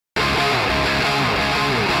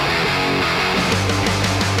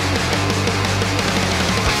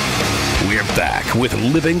back with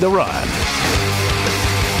Living the Run.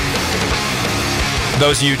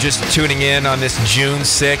 Those of you just tuning in on this June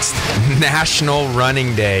 6th, National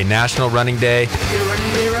Running Day. National Running Day. Did you get a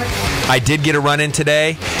running day, right? I did get a run in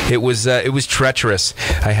today. It was treacherous.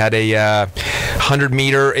 I had a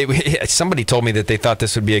 100-meter. Somebody told me that they thought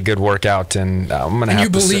this would be a good workout, and I'm gonna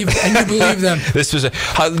have to. And you believe them. This was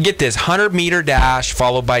get this 100-meter dash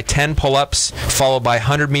followed by 10 pull-ups, followed by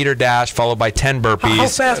 100-meter dash, followed by 10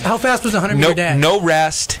 burpees. How fast was the 100-meter dash? No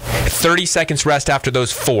rest. 30 seconds rest after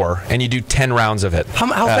those 4, and you do 10 rounds of it. How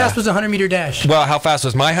fast was the 100-meter dash? Well, how fast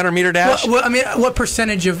was my 100-meter dash? Well, I mean, what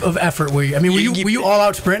percentage of effort were you? I mean, were you all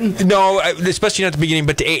out sprinting? No, especially not at the beginning,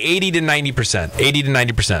 but to 80 to 90%. 80 to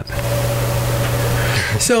 90%.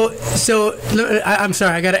 So I'm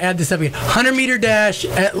sorry, I got to add this up again. 100-meter dash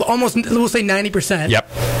at almost, we'll say 90%. Yep.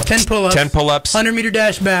 10 pull-ups. 10 pull-ups. 100-meter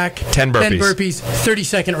dash back. 10 burpees. 10 burpees.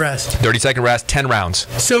 30-second rest. 30-second rest. 10 rounds.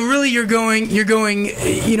 So really, you're going.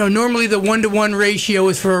 You know, normally the 1-to-1 ratio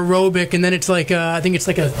is for aerobic, and then it's like I think it's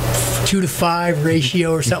like a 2-to-5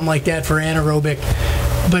 ratio or something like that for anaerobic.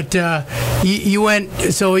 But you went,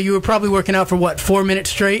 so you were probably working out for what, 4 minutes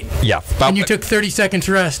straight? Yeah. And you took 30 seconds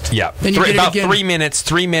rest. Yeah. Then you did about it again.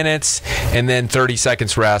 3 minutes, and then 30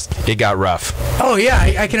 seconds rest. It got rough. Oh yeah,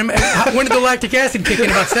 I can imagine. When did the lactic acid kick in?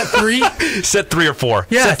 About set 3? Set 3 or 4.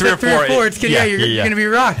 Yeah, set 3 or 4. It's good. You're going to be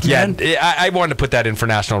rocked, man. Yeah, I wanted to put that in for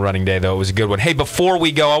National Running Day, though. It was a good one. Hey, before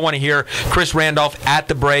we go, I want to hear Chris Randolph at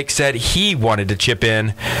the break said he wanted to chip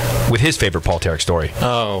in with his favorite Paul Terek story.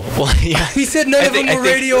 Oh, well, yeah. He said none of them were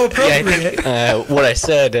radio appropriate. Yeah, what I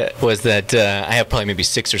said was that I have probably maybe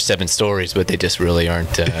 6 or 7 stories, but they just really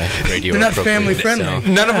aren't radio appropriate. They're not family friendly. So.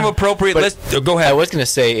 None of them appropriate. Go ahead. I was going to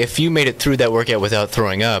say, if you made it through that workout without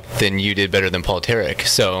throwing up, then you did better than Paul Terek.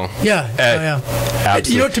 So yeah.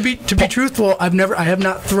 Absolutely. You know, to be truthful, I have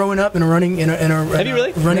not thrown up in a running Have you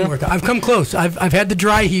really? running workout. I've come close. I've had the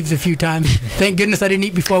dry heaves a few times. Thank goodness I didn't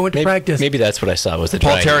eat before I went to practice. Maybe that's what I saw was the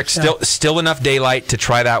Paul dry Terek heaves. still enough daylight to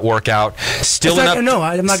try that workout. No,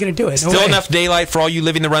 I'm not going to do it. Still enough daylight for all you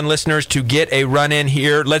Living the Run listeners to get a run in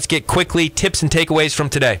here. Let's get quickly tips and takeaways from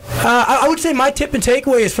today. I would say my tip and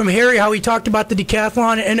takeaway is from Harry, how he talked about the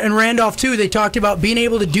decathlon, and Randolph too. They talked about being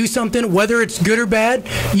able to do something, whether it's good or bad.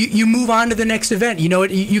 You move on to the next event. You know,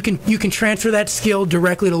 you can transfer that skill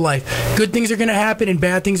directly to life. Good things are going to happen, and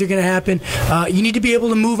bad things are going to happen. You need to be able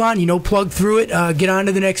to move on. You know, plug through it, get on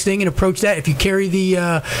to the next thing, and approach that. If you carry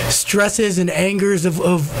the stresses and angers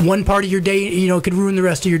of one part of your day, you know, it could ruin the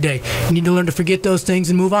rest of your day. You need to learn to forget those things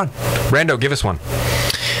and move on. Rando, give us one.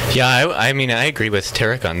 Yeah, I mean, I agree with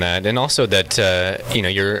Terek on that, and also that you know,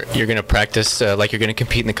 you're going to practice like you're going to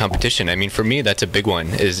compete in the competition. I mean, for me, that's a big one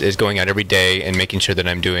is going out every day and making sure that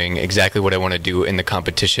I'm doing exactly what I want to do in the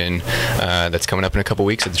competition that's coming up in a couple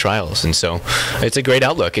weeks at the trials. And so, it's a great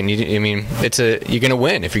outlook, and you're going to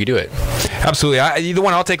win if you do it. Absolutely. The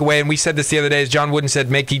one I'll take away, and we said this the other day, as John Wooden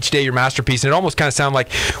said, make each day your masterpiece. And it almost kind of sounds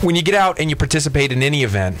like when you get out and you participate in any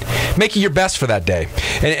event, make it your best for that day,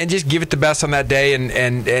 and just give it the best on that day,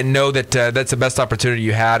 and know that that's the best opportunity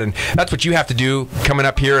you had. And that's what you have to do coming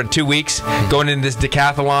up here in 2 weeks, going into this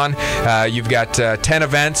decathlon. You've got 10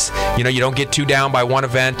 events. You know, you don't get too down by one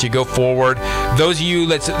event. You go forward. Those of you,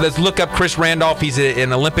 let's look up Chris Randolph. He's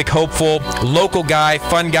an Olympic hopeful, local guy,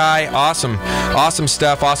 fun guy, awesome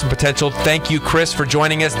stuff, awesome potential. Thank you, Chris, for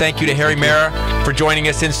joining us. Thank you to Harry Marra for joining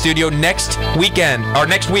us in studio. Next week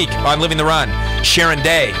on Living the Run, Sharon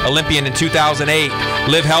Day, Olympian in 2008.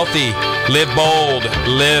 Live healthy, live bold,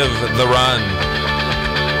 live the run.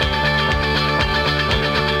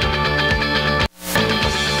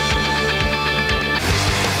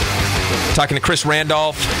 Talking to Chris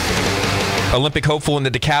Randolph, Olympic hopeful in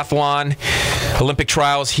the decathlon. Olympic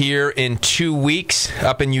trials here in 2 weeks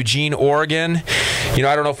up in Eugene, Oregon. You know,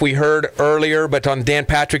 I don't know if we heard earlier, but on Dan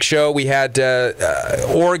Patrick's show, we had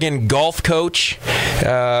Oregon golf coach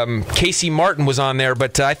Casey Martin was on there,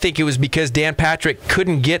 but I think it was because Dan Patrick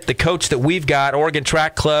couldn't get the coach that we've got, Oregon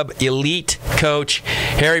Track Club elite coach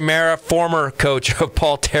Harry Marra, former coach of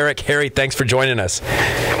Paul Terek. Harry, thanks for joining us.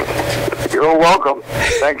 You're welcome.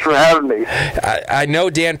 Thanks for having me. I know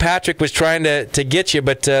Dan Patrick was trying to get you,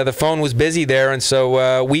 but the phone was busy there, and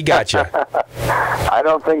so we got you. I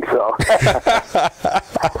don't think so.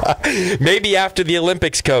 Maybe after the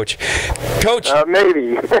Olympics, Coach. Coach,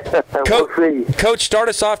 maybe. We'll see. Coach, start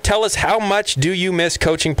us off. Tell us, how much do you miss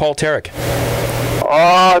coaching Paul Terek? Oh,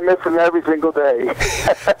 I miss him every single day.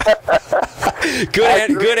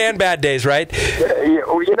 Good and bad days, right?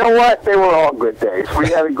 You know what? They were all good days. We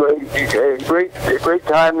had a great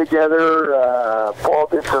time together. Paul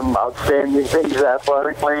did some outstanding things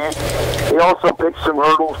athletically. He also picked some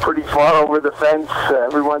hurdles pretty far over the fence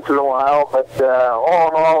every once in a while. But all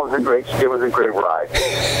in all, it was a great ride.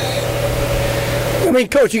 I mean,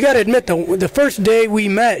 Coach, you got to admit, though, the first day we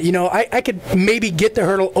met, I could maybe get the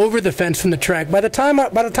hurdle over the fence from the track. By the time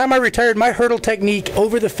I retired, my hurdle technique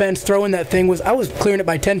over the fence, throwing that thing, I was clearing it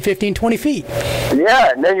by 10, 15, 20 feet.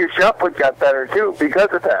 Yeah, and then your shot put got better too because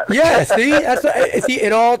of that. Yeah, see,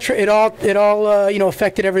 it all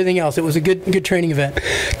affected everything else. It was a good training event.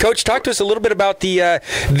 Coach, talk to us a little bit about the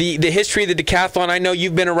history of the decathlon. I know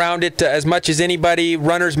you've been around it as much as anybody.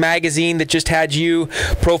 Runner's Magazine that just had you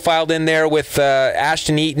profiled in there with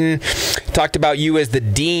Ashton Eaton talked about you as the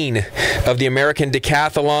dean of the American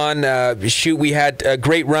Decathlon. We had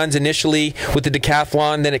great runs initially with the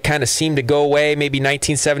decathlon, then it kind of seemed to go away. Maybe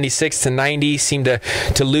 1976 to 90 seemed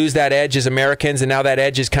to lose that edge as Americans, and now that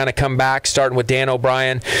edge has kind of come back, starting with Dan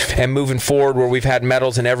O'Brien and moving forward, where we've had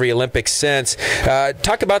medals in every Olympics since.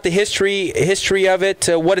 Talk about the history of it,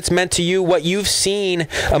 what it's meant to you, what you've seen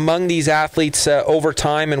among these athletes over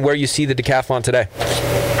time, and where you see the decathlon today.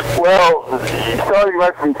 Well, starting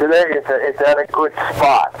right from today, it's at a good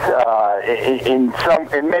spot in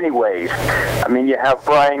many ways. I mean, you have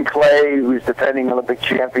Brian Clay, who's defending Olympic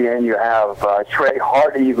champion. You have Trey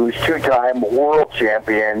Hardy, who's two-time world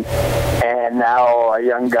champion, and now a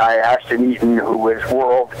young guy, Ashton Eaton, who is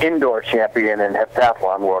world indoor champion and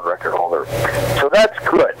heptathlon world record holder. So that's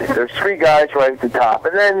good. There's three guys right at the top,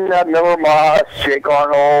 and then Miller Moss, Jake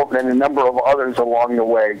Arnold, and a number of others along the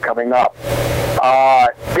way coming up.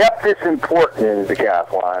 Depth is important in the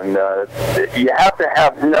decathlon. You have to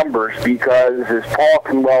have numbers because, as Paul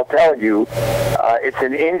can well tell you, it's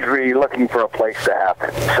an injury looking for a place to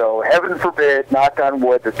happen. So heaven forbid, knock on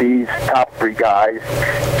wood, that these top three guys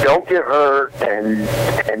don't get hurt and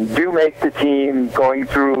do make the team going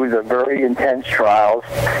through the very intense trials.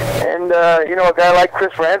 And, a guy like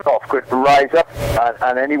Chris Randolph could rise up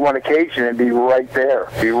on any one occasion and be right there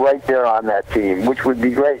on that team, which would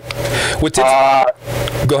be great.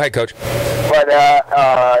 Go ahead, Coach. But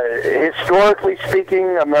historically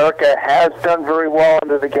speaking, America has done very well in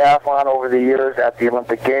the decathlon over the years at the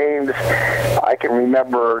Olympic Games. I can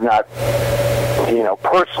remember, not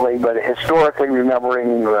personally, but historically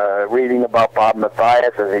remembering reading about Bob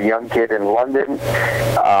Mathias as a young kid in London,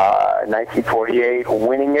 1948,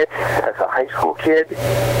 winning it as a high school kid,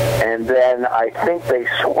 and then I think they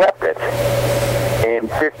swept it in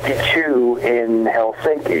 52 in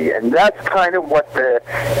Helsinki. And that's kind of what the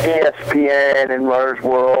ESPN and Runner's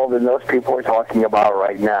World and those people are talking about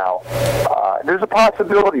right now. There's a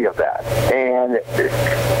possibility of that. And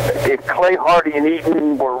if Clay, Hardy, and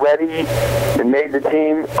Eaton were ready and made the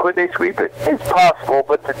team, could they sweep it? It's possible,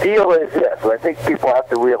 but the deal is this. I think people have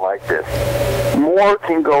to realize this. More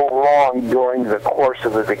can go wrong during the course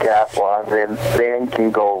of the decathlon than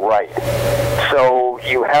can go right. So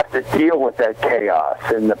you have to deal with that chaos,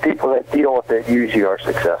 and the people that deal with it usually are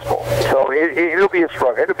successful. So it'll be a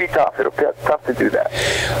struggle. It'll be tough. It'll be tough to do that.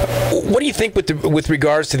 What do you think with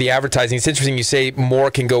regards to the advertising? It's interesting you say more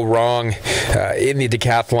can go wrong in the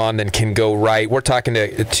decathlon than can go right. We're talking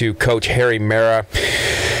to Coach Harry Marra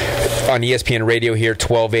on ESPN Radio here,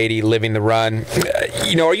 1280, Living the Run.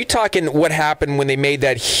 Are you talking what happened when they made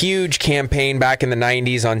that huge campaign back in the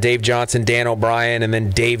 90s on Dave Johnson, Dan O'Brien, and then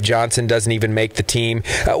Dave Johnson doesn't even make the team?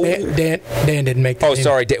 Dan didn't make the team. Oh,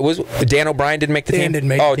 sorry. Was Dan O'Brien didn't make the team? Didn't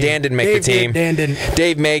make the team. Dan didn't make the team. Dan didn't.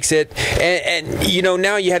 Dave makes it. And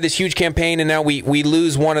now you have this huge campaign, and now we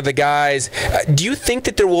lose one of the guys. Do you think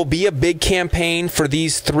that there will be a big campaign for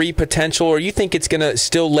these three potential, or you think it's going to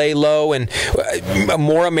still lay low and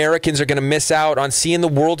more Americans are going to miss out on seeing the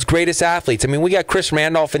world's greatest athletes? I mean, we got Chris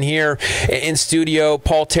Randolph in here in studio,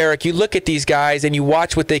 Paul Terek. You look at these guys and you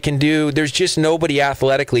watch what they can do. There's just nobody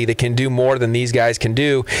athletically that can do more than these guys can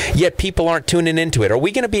do, yet people aren't tuning into it. Are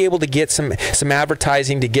we going to be able to get some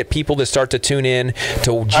advertising to get people to start to tune in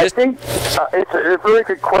to just... I think it's a very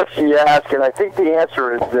good question you ask, and I think the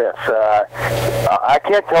answer is this. I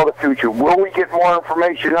can't tell the future. Will we get more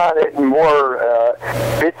information on it and more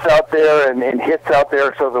bits out there and hits out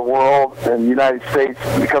there so the world and the United States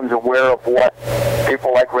becomes aware of what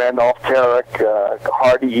people like Randolph, Terek,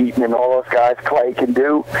 Hardy, Eaton, and all those guys, Clay, can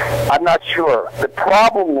do? I'm not sure. The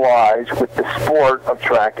problem lies with the sport of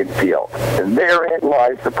track and field, and therein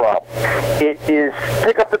lies the problem. It is,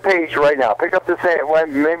 pick up the page right now. Pick up the same, well,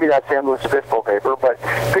 maybe not San Luis Obispo paper, but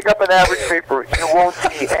pick up an average paper. You won't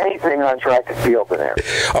see anything on track and field in there.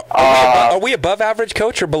 Are we above average,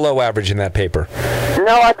 Coach, or below average in that paper?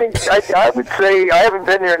 No, I think I would say, I haven't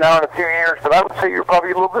been there now in a few years, but I would say you're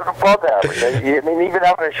probably a little bit above average. I mean, even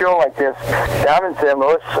having a show like this down in San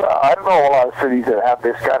Luis, I don't know a lot of cities that have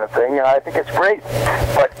this kind of thing, and I think it's great.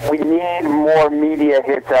 But we need more media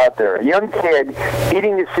hits out there. A young kid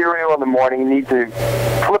eating his cereal in the morning needs to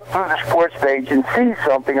flip through the sports page and see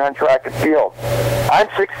something on track and field. I'm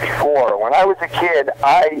 64. When I was a kid,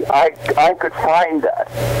 I could find that.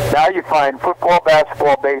 Now you find football,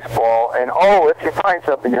 basketball, baseball, and if you find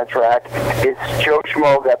something on track, it's Joe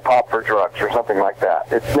Schmo got popped for drugs or something like that.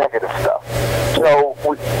 It's negative stuff. So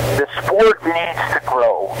the sport needs to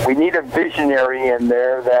grow. We need a visionary in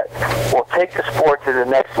there that will take the sport to the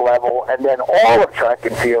next level, and then all of track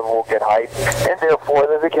and field will get hyped, and therefore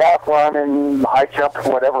the decathlon and high jump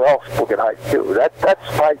and whatever else will get hyped too.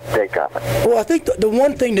 That's my take on it. Well, I think the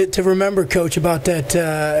one thing to remember, Coach, about that,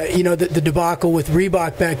 the debacle with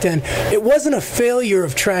Reebok back then, it wasn't a failure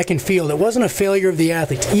of track and field. It wasn't a failure of the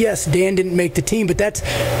athletes. Yes, Dan didn't make the team, but that's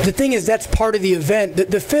part of the event.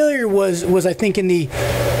 The failure was I think in the,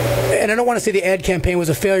 and I don't want to say the ad campaign was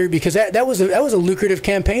a failure, because that was a lucrative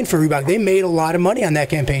campaign for Reebok. They made a lot of money on that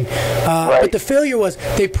campaign. Right. But the failure was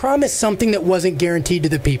they promised something that wasn't guaranteed to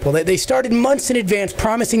the people. They started months in advance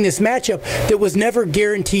promising this matchup that was never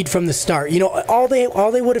guaranteed from the start. All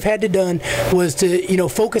they would have had to done was to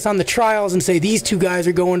focus on the trials and say these two guys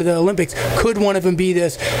are going to the Olympics. Could one of them be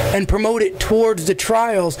this? And promote it towards the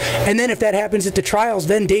trials. And then if that happens at the trials,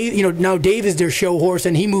 then Dave, now Dave is their show horse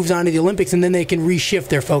and he moves on to the Olympics, and then they can reshift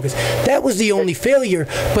their focus. That was the only failure,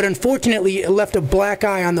 but unfortunately it left a black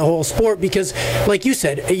eye on the whole sport because, like you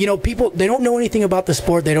said, people, they don't know anything about the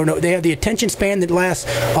sport. They don't know. They have the attention span that lasts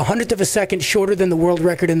 1/100 of a second shorter than the world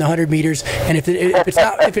record in the 100 meters. And if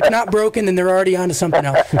it's not broken, then they're already on to something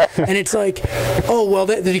else. And it's like, oh well,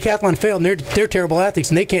 the decathlon failed, and they're terrible athletes,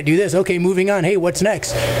 and they can't do this. Okay, moving on. Hey, what's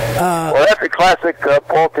next? Well, that's a classic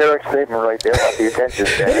Paul Terek statement right there about the attention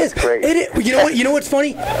span. It is. Great. You know what's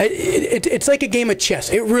funny? It's like a game of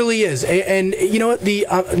chess. It really is. And you know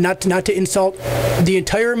what? Not to insult the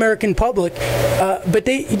entire American public, but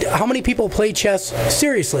how many people play chess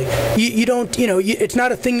seriously? You don't. It's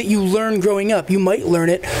not a thing that you learn growing up. You might learn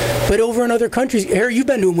it, but over in other countries, Harry, you've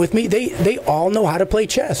been to them with me. They all know how to play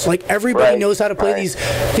chess. Like everybody knows how to play these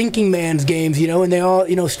thinking man's games. And they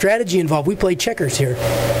all strategy involved. We play checkers here.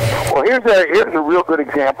 Well, here's a real good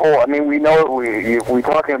example. I mean, we know we're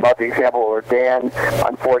talking about the example where Dan,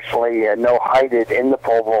 unfortunately, no-heighted in the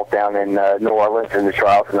pole vault down in New Orleans in the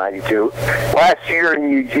trials in '92. Last year in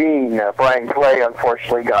Eugene, Brian Clay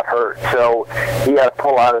unfortunately got hurt, so he had to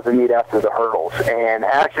pull out of the meet after the hurdles. And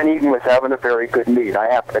Ashton Eaton was having a very good meet. I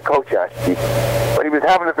happen to coach Ashton Eaton, but he was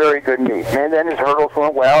having a very good meet. And then his hurdles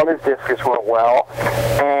went well, and his discus went well,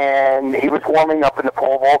 and he was warming up in the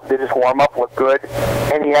pole vault. Did his warm-up, look good,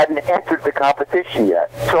 and he hadn't entered the competition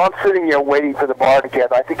yet. So I'm sitting here waiting for the bar to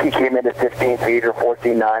get, I think he came in at 15 feet or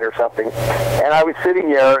 14.9 or something. And I was sitting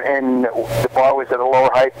there, and the bar was at a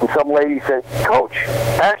lower height, and some lady said, "Coach,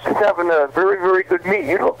 Ashton's having a very, very good meet.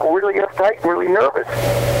 You look really uptight, really nervous."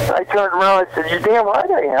 And I turned around and I said, "You're damn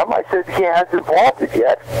right I am." I said, "He hasn't vaulted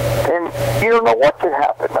yet, and you don't know what could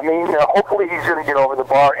happen." I mean, hopefully he's going to get over the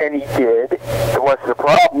bar, and he did. It wasn't a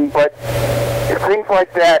problem, but things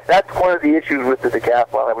like that, that's one of the issues with the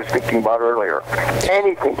decathlon I was thinking about earlier.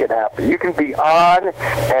 Anything can happen. You can be on,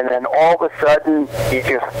 and then all of a sudden, you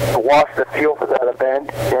just lost the feel for that event,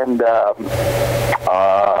 and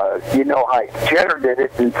Jenner did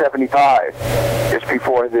it in '75, just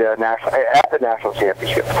before the national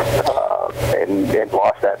championship, and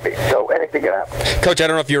lost that meet. So anything can happen. Coach, I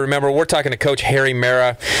don't know if you remember, we're talking to Coach Harry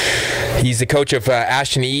Marra. He's the coach of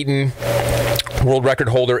Ashton Eaton, world record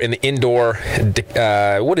holder in the indoor,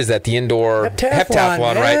 what is that? The indoor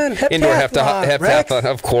heptathlon, right? Indoor heptathlon,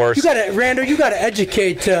 of course. You got to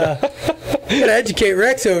educate. You got to educate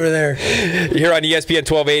Rex over there. Here on ESPN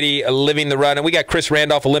 1280, Living the Run. And we got Chris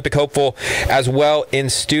Randolph, Olympic hopeful, as well in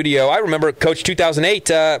studio. I remember, Coach,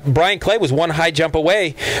 2008, Brian Clay was one high jump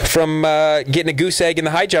away from getting a goose egg in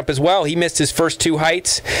the high jump as well. He missed his first two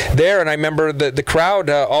heights there, and I remember the crowd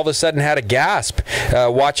all of a sudden had a gasp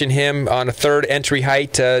watching him on a third entry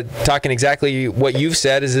height, talking exactly what you've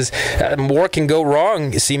said, is more can go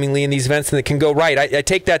wrong, seemingly, in these events than it can go right. I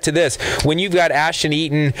take that to this. When you've got Ashton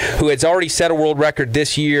Eaton, who has already said set a world record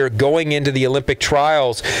this year going into the Olympic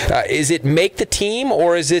trials. Is it make the team,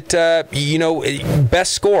 or is it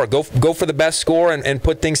best score? Go for the best score and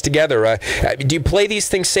put things together. Do you play these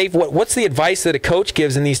things safe? What's the advice that a coach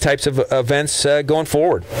gives in these types of events going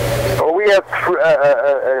forward? Well, we have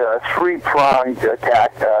a three-pronged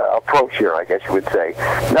attack approach here, I guess you would say.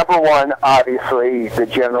 Number one, obviously, the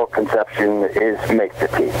general conception is make the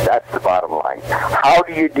team. That's the bottom line. How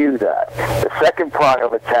do you do that? The second prong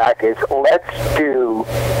of attack is let's do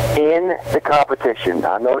in the competition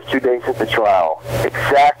on those 2 days of the trial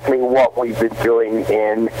exactly what we've been doing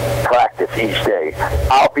in practice each day.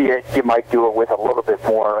 Albeit you might do it with a little bit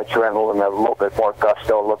more adrenaline, a little bit more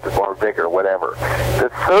gusto, a little bit more vigor, whatever. The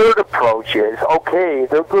third approach is, okay,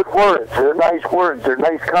 they're good words, they're nice words, they're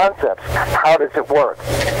nice concepts. How does it work?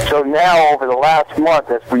 So now, over the last month,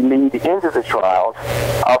 as we lead into the trials,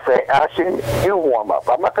 I'll say, Ashton, you warm up.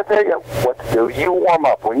 I'm not going to tell you what to do. You warm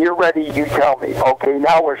up. When you're ready, you tell me. Okay,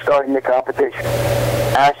 now we're starting the competition.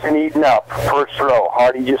 Ashton Eaton up, first throw.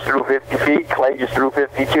 Hardy just threw 50 feet. Clay just threw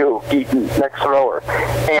 52. Eaton, next thrower.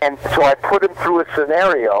 And so I put him through a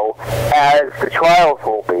scenario as the trials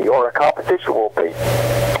will be, or a competition will be.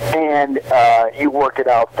 And you work it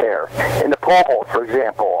out there. In the pole vault, for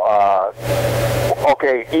example,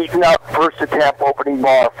 okay, Eaton up, first attempt, opening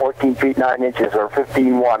bar, 14 feet 9 inches, or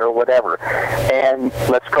 15-1, or whatever. And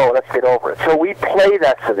let's go, let's get over it. So we play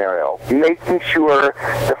that scenario, making sure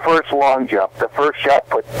the first long jump, the first shot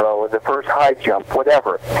put throw, the first high jump,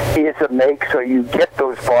 whatever, is a make, so you get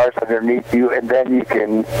those bars underneath you, and then you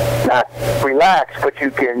can not relax, but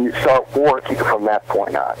you can start working from that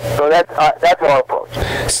point on. So that's our approach.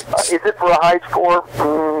 Is it for a high score?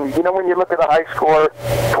 When you look at a high score,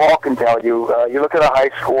 Paul can tell you, you look at a high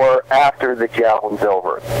score after the javelin's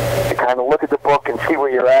over. You kind of look at the book and see where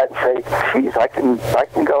you're at and say, geez, I can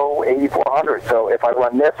go 8,400, so if I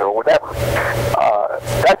run this or whatever.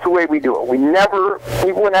 That's the way we do it. We never,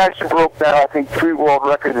 even when Ashton broke now, I think 3 world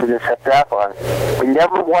records in this heptathlon, we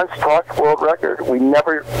never once talked world record. We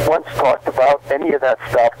never once talked about any of that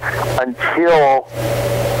stuff until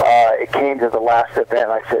it came to the last event.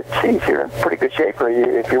 I said, geez, you're in pretty good shape.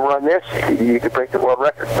 If you run this, you could break the world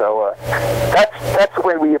record. So that's the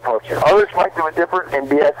way we approach it. Others might do it different and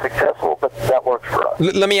be as successful, but that works for us.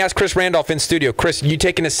 Let me ask Chris Randolph in studio. Chris, you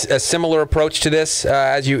taking a similar approach to this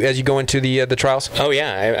as you go into the trials? Oh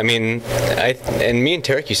yeah, I mean, and me and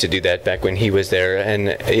Terek used to do that back when he was there.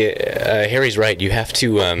 And Harry's right. You have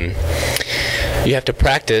to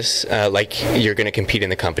practice like you're going to compete in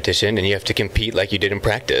the competition, and you have to compete like you did in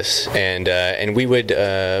practice. And we would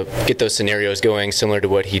get those scenarios going similar to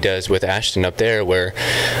what he does with Ashton up there, where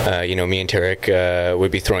me and Terek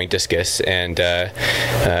would be throwing discus, and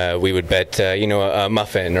we would bet a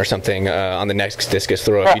muffin or something on the next discus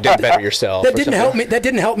throw if you did better yourself. That didn't help me. That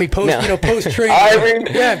didn't help me post training.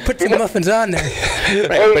 Yeah, put some muffins on there.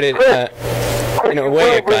 Right, but in a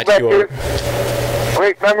way, it got your.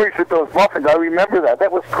 Great memories with those muffins. I remember that.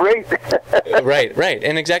 That was great. Right,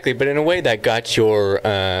 and exactly. But in a way, that got your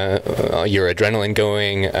adrenaline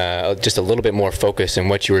going, just a little bit more focus in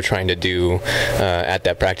what you were trying to do at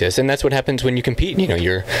that practice. And that's what happens when you compete.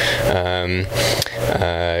 You're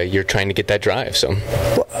trying to get that drive. So,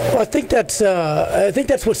 well, I think that's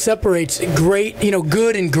what separates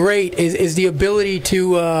good and great is the ability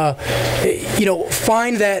to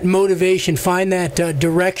find that motivation, find that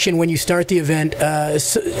direction when you start the event.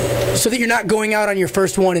 So that you're not going out on your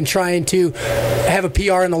first one and trying to have a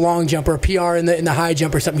PR in the long jump or a PR in the high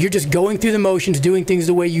jump or something. You're just going through the motions, doing things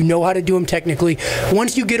the way you know how to do them technically.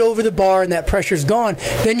 Once you get over the bar and that pressure's gone,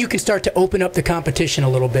 then you can start to open up the competition a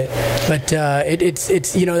little bit. But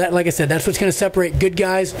it's that, like I said, that's what's going to separate good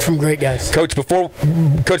guys from great guys. Coach, before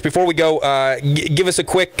we go, give us a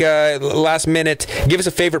quick last minute. Give us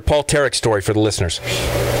a favorite Paul Terek story for the listeners.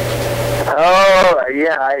 Oh,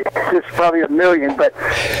 yeah, it's probably a million, but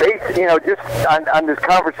just on this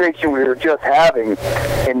conversation we were just having,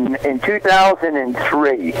 in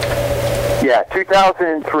 2003,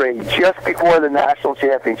 2003, just before the national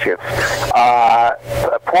championships,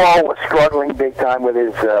 Paul was struggling big time with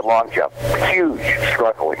his long jump, huge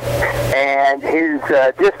struggling, and his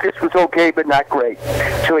discus was okay, but not great.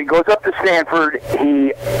 So he goes up to Stanford,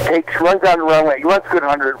 he runs down the runway, he runs good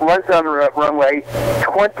 100, runs down the runway,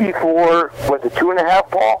 24, was it 2.5,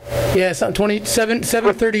 Paul? Yeah,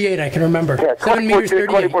 7:38, I can remember. Yeah, 7 meters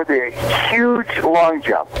 38. 24:38, huge long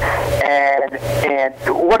jump, and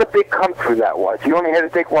what a big come through that was. He only had to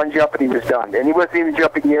take one jump and he was done, and he wasn't even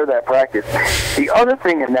jumping near that practice. The other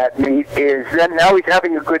thing thing in that meet is then now he's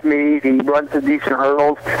having a good meet. He runs the decent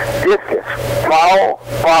hurdles. Discus, foul,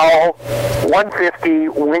 150,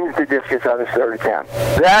 wins the discus on his third attempt.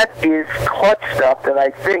 That is clutch stuff that I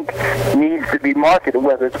think needs to be marketed,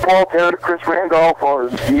 whether it's Paul Terek, Chris Randolph, or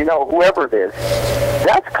whoever it is.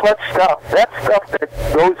 That's clutch stuff. That's stuff that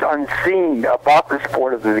goes unseen about the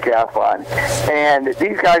sport of the decathlon. And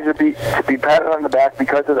these guys are to be patted on the back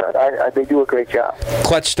because of that. They do a great job.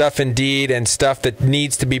 Clutch stuff indeed, and stuff that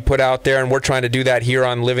needs to be put out there, and we're trying to do that here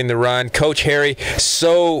on Living the Run. Coach Harry,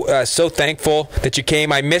 so thankful that you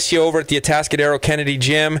came. I miss you over at the Atascadero Kennedy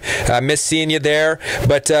Gym. Miss seeing you there.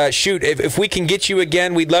 But shoot, if we can get you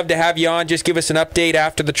again, we'd love to have you on. Just give us an update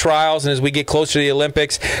after the trials, and as we get closer to the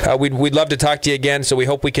Olympics, we'd love to talk to you again. So we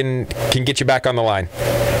hope we can get you back on the line.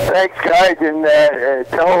 Thanks, guys, and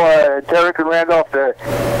tell Terek and Randolph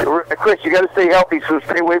Chris, you got to stay healthy, so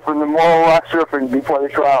stay away from the moral rock surfing before the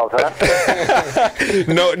trials,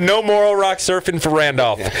 huh? No moral rock surfing for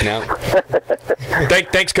Randolph. No.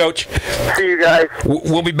 Thanks, Coach. See you guys.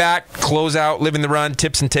 We'll be back. Close out Living the Run,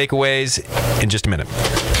 tips and takeaways in just a minute.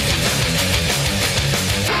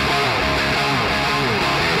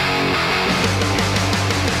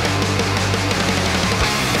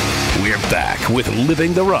 We're back with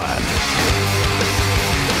Living the Run.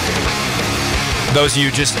 Those of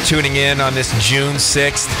you just tuning in on this June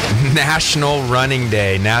 6th, National Running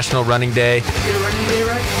Day. National Running Day.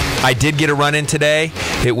 I did get a run in today.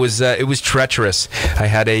 It was treacherous. I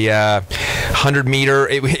had a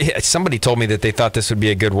 100-meter. Somebody told me that they thought this would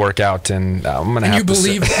be a good workout, and I'm gonna have to. And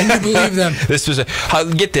you believe them. This was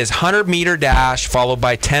get this 100-meter dash followed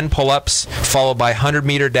by 10 pull-ups, followed by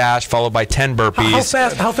 100-meter dash followed by 10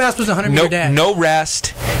 burpees. How fast was a 100-meter dash? No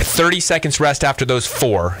rest. 30 seconds rest after those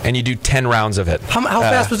 4, and you do 10 rounds of it. How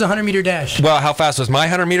fast was a 100-meter dash? Well, how fast was my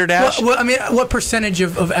 100-meter dash? Well, I mean, what percentage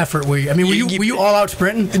of effort were you? I mean, were you all out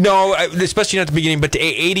sprinting? No, especially not at the beginning, but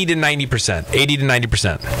 80 to 90%. 80 to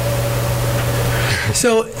 90%.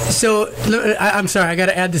 So I'm sorry, I got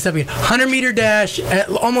to add this up again. 100-meter dash, at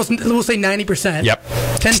almost, we'll say 90%. Yep.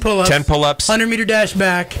 10 pull-ups. 10 pull-ups. 100-meter dash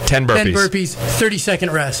back. 10 burpees. 10 burpees.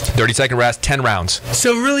 30-second rest. 30-second rest. 10 rounds.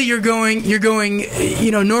 So really, you're going.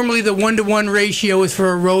 Normally the 1-to-1 ratio is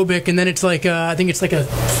for aerobic, and then it's like I think it's like a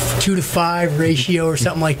 2-to-5 ratio or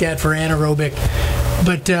something like that for anaerobic.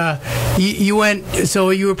 But you went, so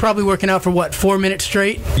you were probably working out for what, 4 minutes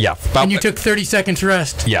straight? Yeah. And you took 30 seconds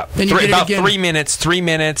rest? Yeah. Then you did about it again. 3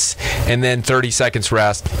 minutes, and then 30 seconds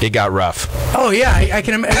rest. It got rough. Oh, yeah. I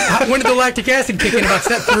can imagine. When did the lactic acid kick in? About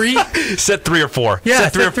set 3? Set 3 or 4. Yeah,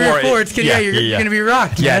 set 3 or 4. It's you're going to be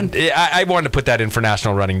rocked, man. Yeah, I wanted to put that in for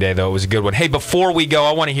National Running Day, though. It was a good one. Hey, before we go,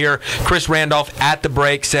 I want to hear Chris Randolph at the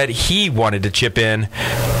break said he wanted to chip in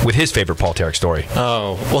with his favorite Paul Terek story.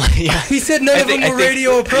 Oh, well, yeah. He said none of them were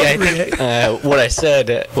radio appropriate. Yeah, what I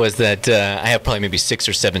said was that I have probably maybe 6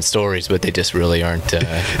 or 7 stories, but they just really aren't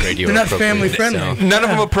radio They're not appropriate. family friendly. So. None of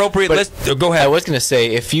them appropriate. Go ahead. I was going to say,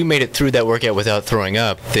 if you made it through that workout without throwing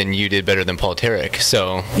up, then you did better than Paul Terek.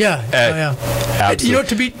 So yeah.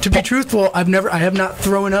 Absolutely. To be truthful, I have not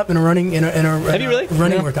thrown up in a running Have you really?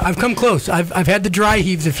 Running workout. I've come close. I've had the dry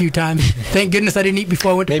heaves a few times. Thank goodness I didn't eat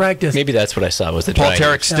before I went to practice. Maybe that's what I saw was the Paul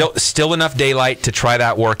dry Terek still enough daylight to try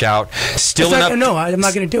that workout. No, I'm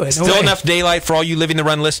not going to do it. Still enough daylight for all you Living the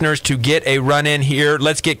Run listeners to get a run in here.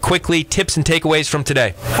 Let's get quickly tips and takeaways from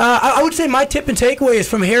today. I would say my tip and takeaway is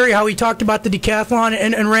from Harry, how he talked about the decathlon,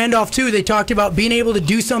 and Randolph too. They talked about being able to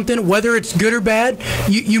do something, whether it's good or bad.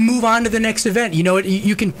 You move on to the next event.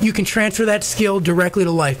 You can transfer that skill directly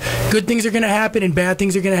to life. Good things are going to happen, and bad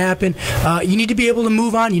things are going to happen. You need to be able to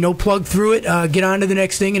move on. Plug through it, get on to the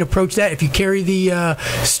next thing, and approach that. If you carry the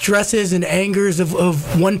stresses and angers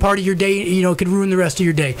of one part of your day, it could ruin the rest of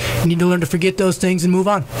your day. You need to learn to forget those things and move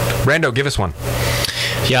on. Rando, give us one.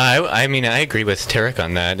 Yeah, I mean, I agree with Terek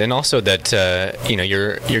on that, and also that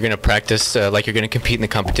you're going to practice like you're going to compete in the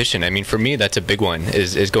competition. I mean, for me, that's a big one.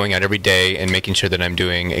 Is going out every day and making sure that I'm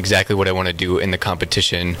doing exactly what I want to do in the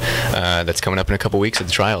competition that's coming up in a couple weeks at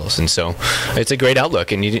the trials. And so, it's a great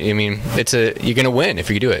outlook, and you're going to win if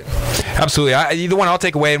you do it. Absolutely. The one I'll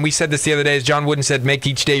take away, and we said this the other day, as John Wooden said, make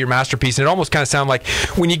each day your masterpiece. And it almost kind of sounds like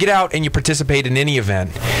when you get out and you participate in any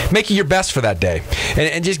event, make it your best for that day,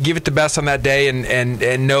 and just give it the best on that day,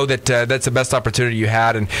 and know that that's the best opportunity you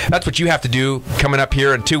had. And that's what you have to do coming up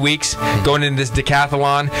here in 2 weeks, going into this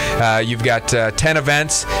decathlon. You've got 10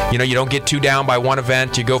 events. You don't get too down by one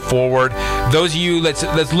event. You go forward. Those of you,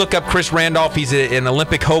 let's look up Chris Randolph. He's an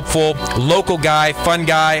Olympic hopeful, local guy, fun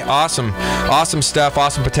guy, awesome stuff,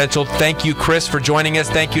 awesome potential. Thank you, Chris, for joining us.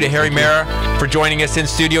 Thank you to Harry Marra for joining us in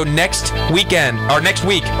studio. Next week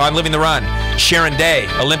on Living the Run, Sharon Day,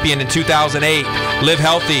 Olympian in 2008. Live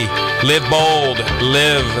healthy, live bold,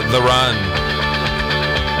 live the run.